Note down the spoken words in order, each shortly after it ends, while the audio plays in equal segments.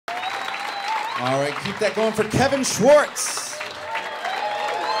All right, keep that going for Kevin Schwartz.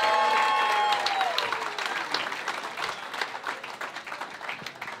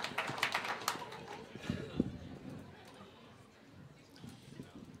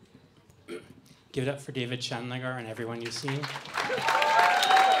 Give it up for David Chandler and everyone you've seen.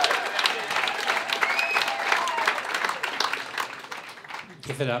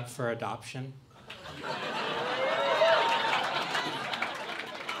 Give it up for adoption.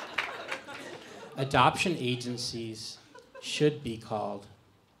 Adoption agencies should be called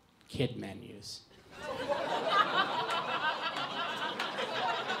kid menus.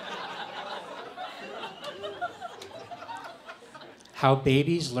 How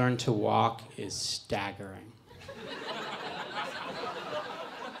babies learn to walk is staggering.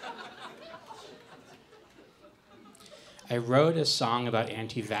 I wrote a song about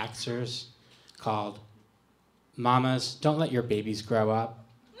anti-vaxxers called Mamas, Don't Let Your Babies Grow Up.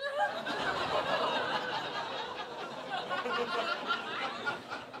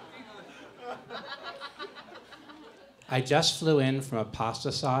 I just flew in from a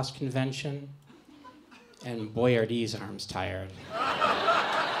pasta sauce convention, and boy are these arms tired.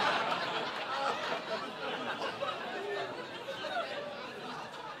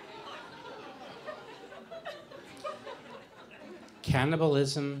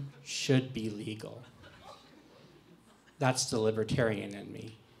 Cannibalism should be legal. That's the libertarian in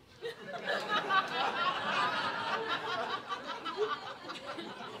me.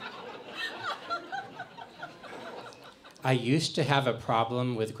 I used to have a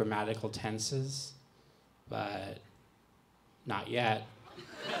problem with grammatical tenses, but not yet.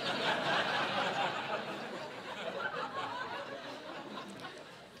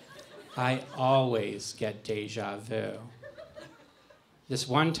 I always get deja vu. This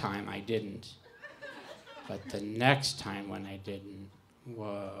one time I didn't, but the next time when I didn't,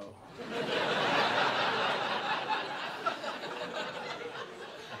 whoa.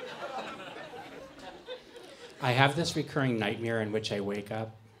 I have this recurring nightmare in which I wake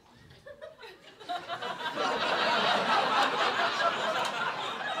up.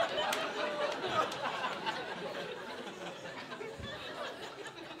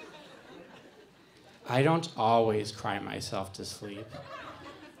 I don't always cry myself to sleep.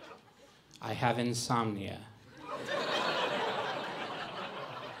 I have insomnia.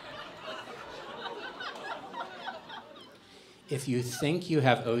 If you think you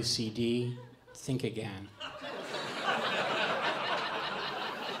have OCD, think again.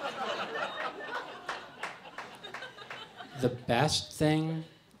 The best thing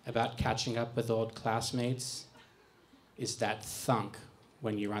about catching up with old classmates is that thunk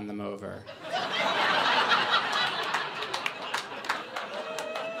when you run them over.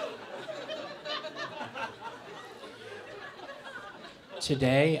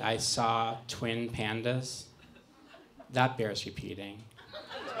 Today I saw twin pandas. That bears repeating.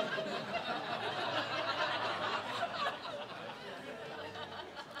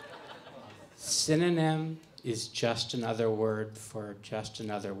 Synonym is just another word for just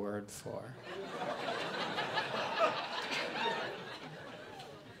another word for.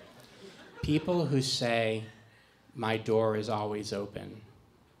 People who say, my door is always open.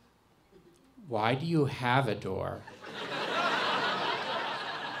 Why do you have a door?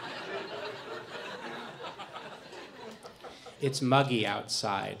 It's muggy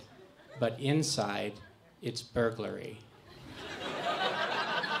outside, but inside, it's burglary.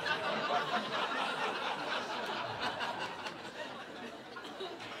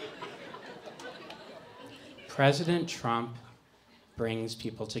 President Trump brings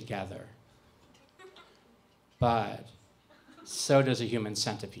people together, but so does a human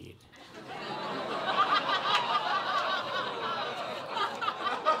centipede.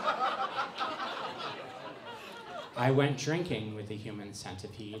 I went drinking with a human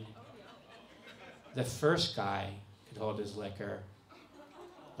centipede. The first guy could hold his liquor,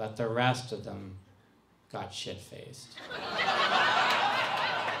 but the rest of them got shit-faced.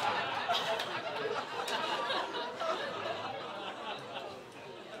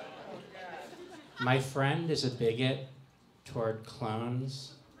 My friend is a bigot toward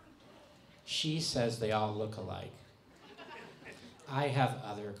clones. She says they all look alike. I have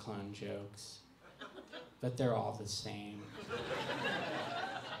other clone jokes, but they're all the same.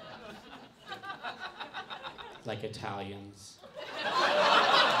 Like Italians.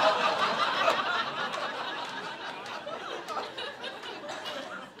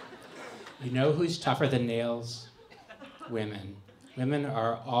 You know who's tougher than nails? Women. Women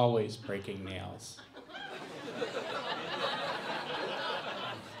are always breaking nails.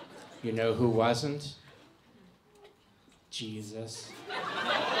 You know who wasn't? Jesus.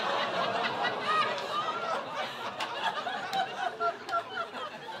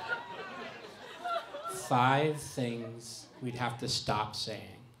 5 things we'd have to stop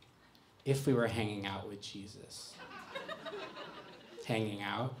saying if we were hanging out with Jesus. Hanging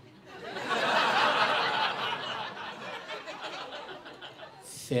out.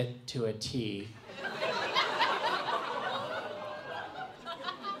 Fit to a T.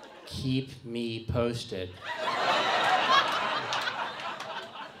 Keep me posted.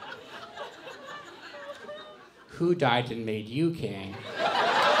 Who died and made you king?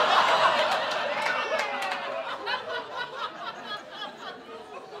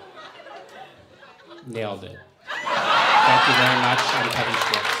 Nailed it. Thank you very much. I'm Kevin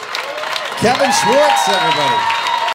Schwartz. Kevin Schwartz, everybody.